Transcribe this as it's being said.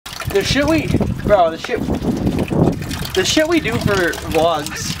The shit we, bro, the shit we do for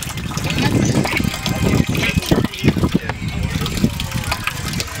vlogs.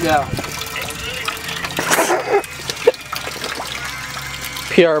 Yeah.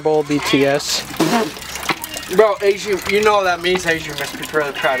 PR Bowl BTS. Bro, Asian, you know that means Asian must be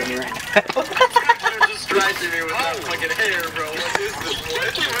really proud of me right now. You're distracting me with that fucking hair, bro. What is this,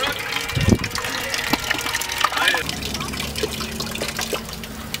 boy?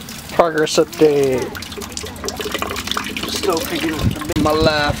 Progress update. Still figuring out my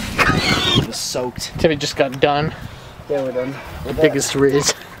laugh. I'm soaked. Timmy just got done. Yeah, we're done. The biggest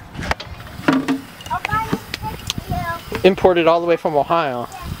riz. Imported all the way from Ohio.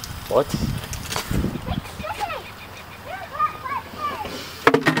 What?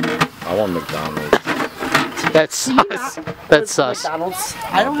 I want McDonald's. That's sus. That's sus. McDonald's.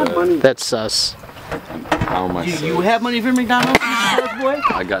 I don't have money. That's sus. How am I Do sick? you have money for McDonald's, boy?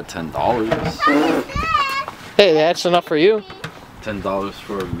 I got $10. Hey, that's enough for you. $10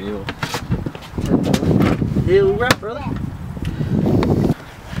 for a meal. Daily rep, brother.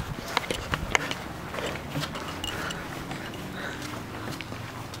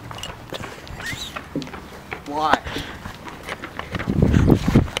 Why?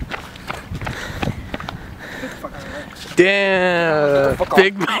 Damn,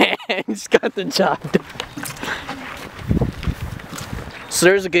 big man, he's got the job done. So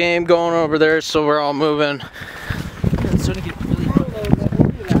there's a game going over there, so we're all moving.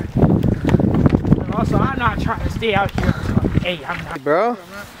 Also, I'm not trying to stay out here. Hey, I'm not. Bro,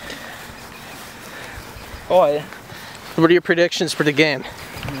 Boy. what are your predictions for the game?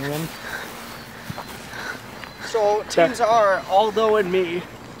 So teams are Aldo and me,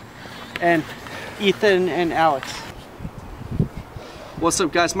 and Ethan and Alex. What's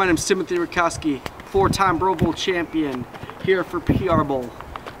up, guys? My name's Timothy Rakowski, 4-time Pro Bowl champion here for PR Bowl.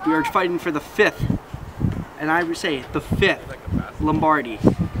 We are fighting for the 5th, and I would say the 5th Lombardi.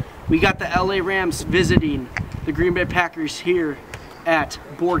 We got the LA Rams visiting the Green Bay Packers here at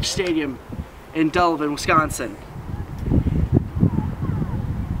Borg Stadium in Delavan, Wisconsin.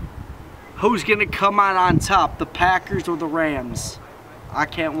 Who's gonna come out on top, the Packers or the Rams? I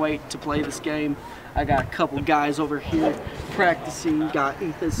can't wait to play this game. I got a couple guys over here practicing. Got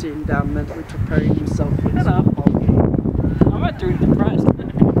Ethan sitting down mentally preparing himself for this football game. I'm not too depressed.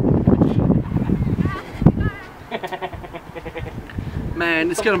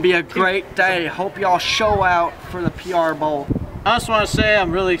 Man, it's gonna be a great day. Hope y'all show out for the PR Bowl. I just want to say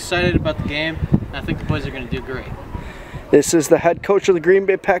I'm really excited about the game. I think the boys are going to do great. This is the head coach of the Green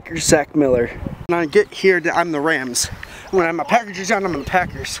Bay Packers, Zach Miller. When I get here, I'm the Rams. When I'm a Packers jersey on, I'm the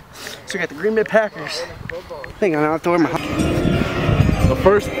Packers. So we got the Green Bay Packers. Hang on, I have to wear my... The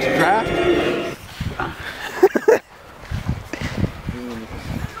first draft?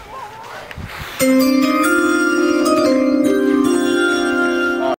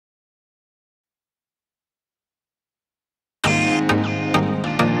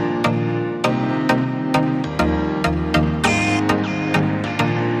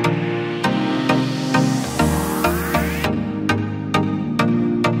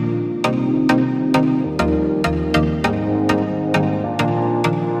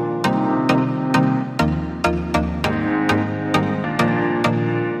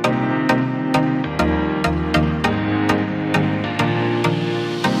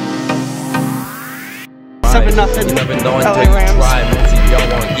 Nothing. You never know until you try. Most of y'all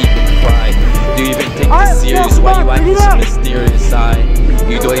won't even cry. Do you even take this serious? Why you acting so mysterious?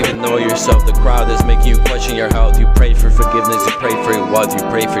 You don't even know yourself. The crowd is making you question your health. You pray for forgiveness. You pray for your wealth. You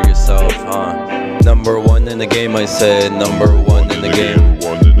pray for yourself, huh? Number one in the game, I said. Number one in the game.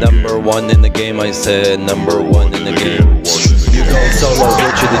 Number one in the game, I said. Number one in the game. You go solo, go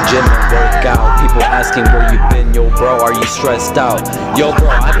to the gym and work out. People asking where you been, yo bro, are you stressed out? Yo bro,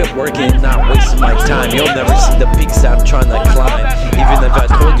 I've been working, not wasting my time. You'll never see the peaks I'm trying to climb. Even if I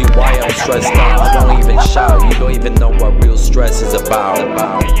told you why I'm stressed out, I won't even shout. You don't even know what real stress is about.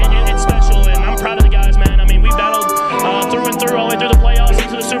 It's special, and I'm proud of the guys, man. I mean, we battled through and through, all the way through the playoffs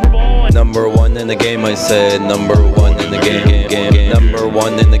into the Super Bowl. Number one in the game, I said. Number one in the game. Number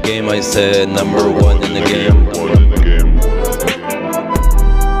one in the game, I said. Number one in the game.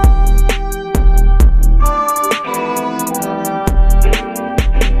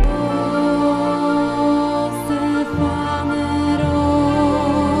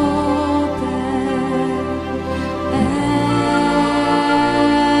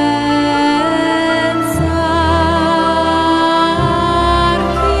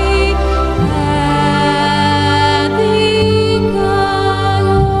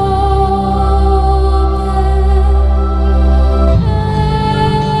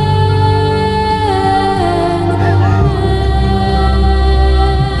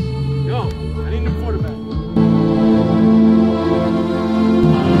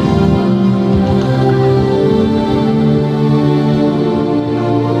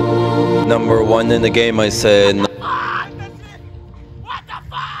 number one in the game, I said. All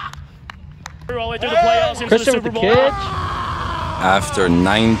the way through the playoffs into the Super Bowl. After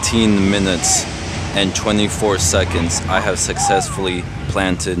 19 minutes and 24 seconds, I have successfully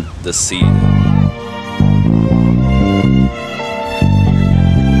planted the seed.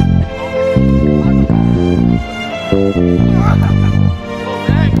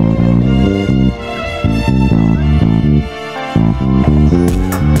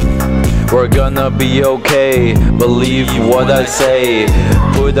 We're gonna be okay, believe what I say.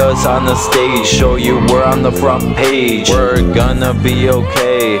 Put us on the stage, show you we're on the front page. We're gonna be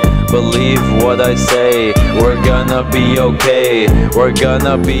okay, believe what I say. We're gonna be okay, we're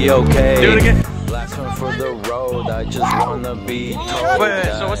gonna be okay. Do it again. Last one for the road, I just wanna be told Wait,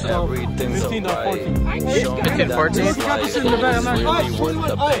 so what's the that everything's 15 or alright. 14? Show me 15, that 14. this life is really worth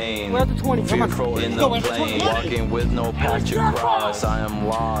the pain. We're at the 20. Come on. Fearful in the plane, walking with no patch across. I am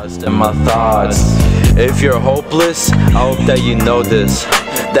lost in my thoughts. If you're hopeless, I hope that you know this,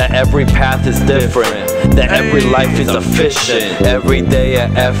 that every path is different, that every life is efficient, every day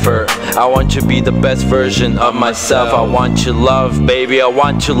an effort. I want to be the best version of myself. I want your love, baby, I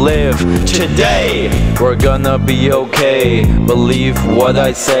want to live today. We're gonna be okay, believe what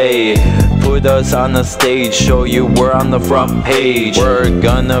I say. Put us on the stage, show you we're on the front page. We're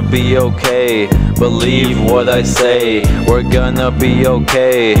gonna be okay, believe what I say. We're gonna be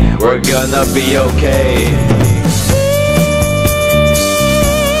okay, we're gonna be okay.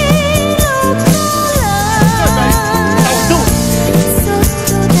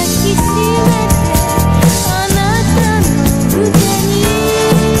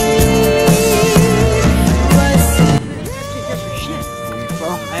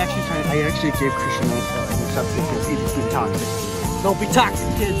 I actually gave Christian an accept because he's being toxic. Don't be toxic,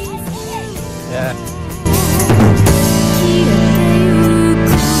 kids. Yeah.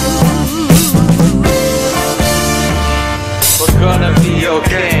 We're gonna be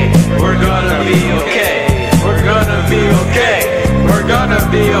okay, we're gonna be okay, we're gonna be okay, we're gonna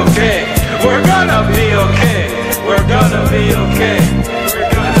be okay, we're gonna be okay, we're gonna be okay, we're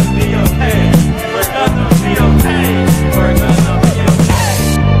gonna be okay, we're gonna be okay, we're gonna be okay.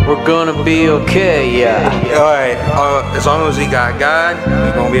 We're gonna be okay, yeah. Alright, as long as we got God,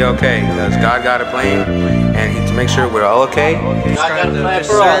 we're gonna be okay. Because God got a plan, and to make sure we're all okay. I got a plan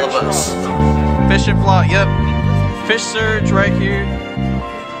for all of us. Fish and flop, yep. Fish surge right here.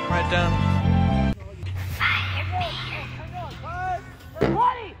 Right down.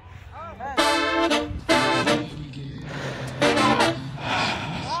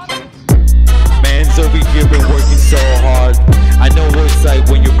 Man's over here been working so hard. I know what it's like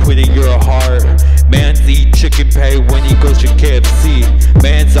when you're putting your heart. Man's eat chicken pay when he goes to KFC.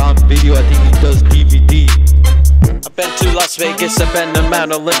 Man's on video, I think he does DVD. I've been to Las Vegas, I've been to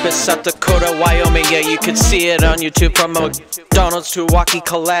Mount Olympus, South Dakota, Wyoming, yeah, you can see it on YouTube. From McDonald's to Waukee,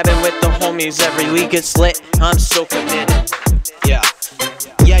 collabing with the homies, every week it's lit, I'm so committed, yeah.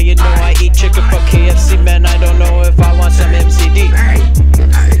 Yeah, you know I eat chicken for KFC, man, I don't know if I want some MCD.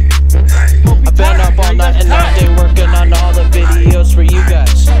 I've been up all night and all day working on all the videos for you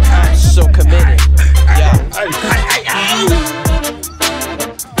guys, I'm so committed, yeah.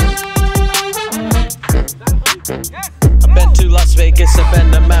 I've been to Las Vegas, I've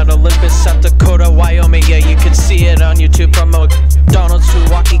been to Mount Olympus, South Dakota, Wyoming, yeah, you can see it on YouTube. From McDonald's to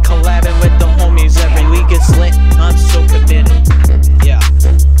Waukee, collabing with the homies, every week it's lit, I'm so committed, yeah.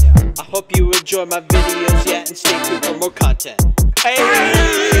 I hope you enjoy my videos, yeah, and stay tuned for more content. Hey!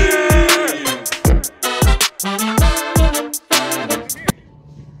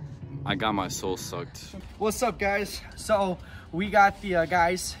 I got my soul sucked. What's up, guys? So we got the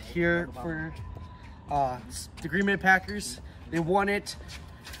guys here for the Green Bay Packers. They won it.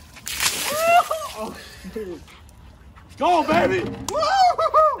 Go, baby!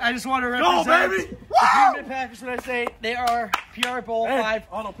 I just want to represent the Green Bay Packers when I say they are PR Bowl 5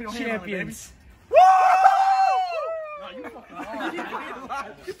 champions.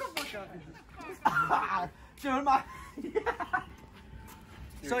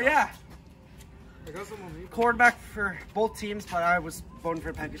 So yeah, quarterback for both teams, but I was voting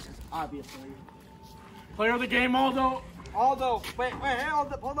for Packers, obviously. Player of the game, Aldo. Aldo, wait,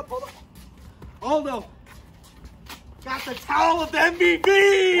 hold up. Aldo got the towel of the MVP.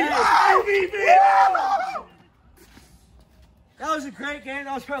 MVP. That was a great game.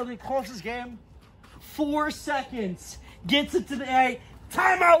 That was probably the closest game. 4 seconds gets it to the 8.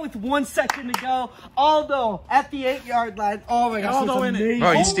 Timeout with 1 second to go. Aldo at the 8-yard line. Oh my gosh, Aldo in it.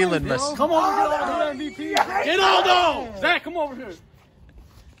 Bro, he's stealing this. Come over here, Aldo, MVP. Get Aldo! Zach, come over here.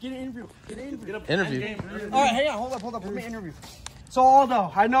 Get an interview. Interview. All right, hang on, hold up. Let me interview. So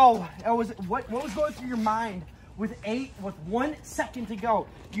Aldo, I know it was what was going through your mind with 1 second to go?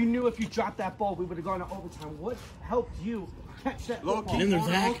 You knew if you dropped that ball, we would have gone to overtime. What helped you catch that football?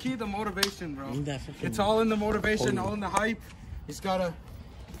 Low key, the motivation, bro. It's all in the motivation, all in the hype. He's gotta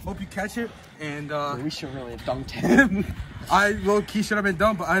hope you catch it. And we should really have dunked him. I low key should have been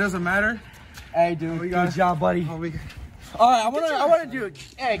done, but it doesn't matter. Hey, dude, good job, buddy. All right, I want to do it.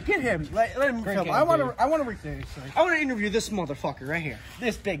 Hey, get him. Let him film. I want to interview this motherfucker right here.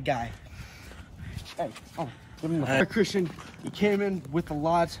 This big guy. Hey, give him the Christian. You came in with a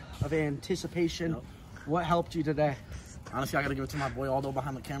lot of anticipation. Yep. What helped you today? Honestly, I got to give it to my boy Aldo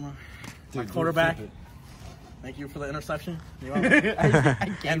behind the camera. My quarterback. Thank you for the interception.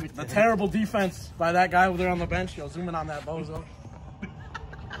 I and the terrible defense by that guy over there on the bench. Yo, zoom in on that bozo.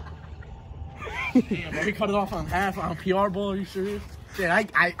 Damn, bro, he cut it off on half on PR Bowl. Are you serious? Dude,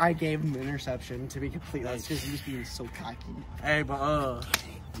 I gave him an interception, to be completely honest, because he's being so cocky. Hey, but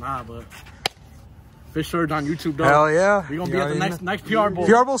but Fish Surge on YouTube, though. Hell yeah. We're gonna be at the next PR Bowl.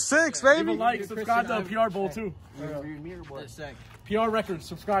 PR Bowl 6, baby. Leave a like, subscribe to PR Bowl too. PR Records,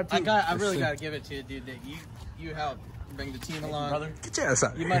 subscribe to. I really gotta give it to you, dude. That you helped bring the team along. Brother. Get your ass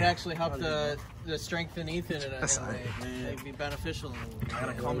out. You might actually help the strengthen Ethan in a way. It'd be beneficial. I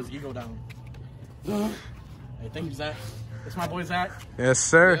gotta calm his ego down. Hey, thank you, Zach. It's my boy Zach. Yes,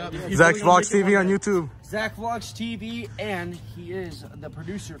 sir. Yep. Zach Vlogs TV on YouTube. Zach Vlogs TV, and he is the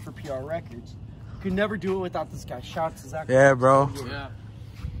producer for PR Records. Could never do it without this guy. Shout out to Zach. Yeah, bro. Yeah.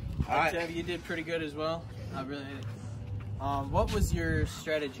 All right. You did pretty good as well. I really. What was your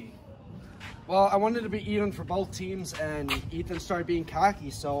strategy? Well, I wanted to be even for both teams, and Ethan started being cocky,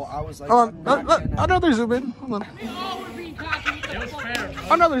 so I was like, another zoom in. Hold on.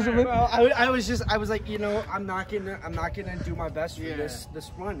 Another zoom in. Well, I was like, you know, I'm not gonna do my best for this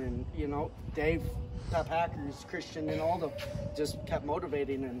run, and you know, Dave, Top Hackers, Christian, and Aldo just kept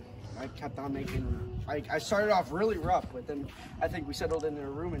motivating, and I kept on making. I started off really rough, but then I think we settled in a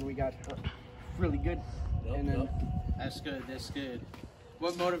room and we got really good. And then that's good. That's good.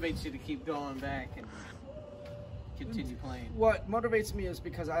 What motivates you to keep going back and continue playing? What motivates me is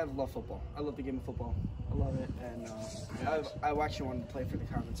because I love football. I love the game of football. I love it, and I actually wanted to play for the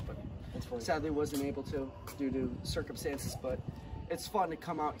Comets, but sadly wasn't able to due to circumstances. But it's fun to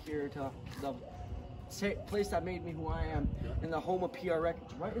come out here to the place that made me who I am, in the home of PR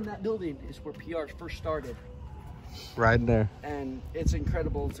Records. Right in that building is where PR first started. Right in there. And it's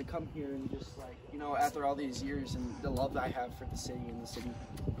incredible to come here and just like, you know, after all these years and the love that I have for the city and the city.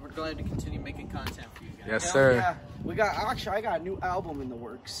 We're glad to continue making content for you guys. Yes, sir. Yeah. I got a new album in the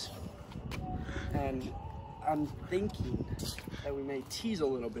works. And I'm thinking that we may tease a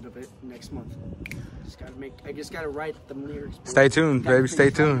little bit of it next month. I just gotta write the lyrics. Stay tuned, baby. Stay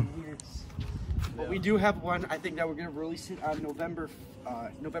tuned. But we do have one. I think that we're gonna release it on November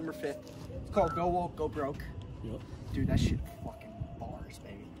 5th. It's called Go Woke, Go Broke. Yep. Dude, that shit fucking bars,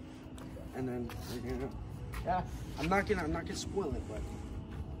 baby. And then we're gonna, I'm not gonna spoil it, but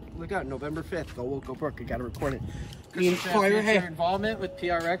look out, November 5th. Go Woke, Go Broke. You gotta record it. Your involvement with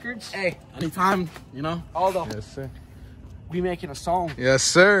PR Records? Hey, anytime, you know. Aldo. Yes, sir. We making a song. Yes,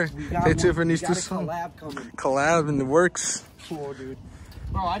 sir. Stay tuned for these two songs. Collab coming. Collab in the works. Cool, dude.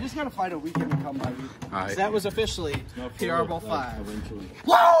 Bro, I just gotta find a weekend to come by you. Right. That was officially PR Bowl 5.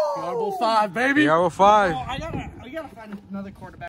 Whoa! PR Bowl 5, baby. PR Bowl 5. Oh, we gotta find another quarterback.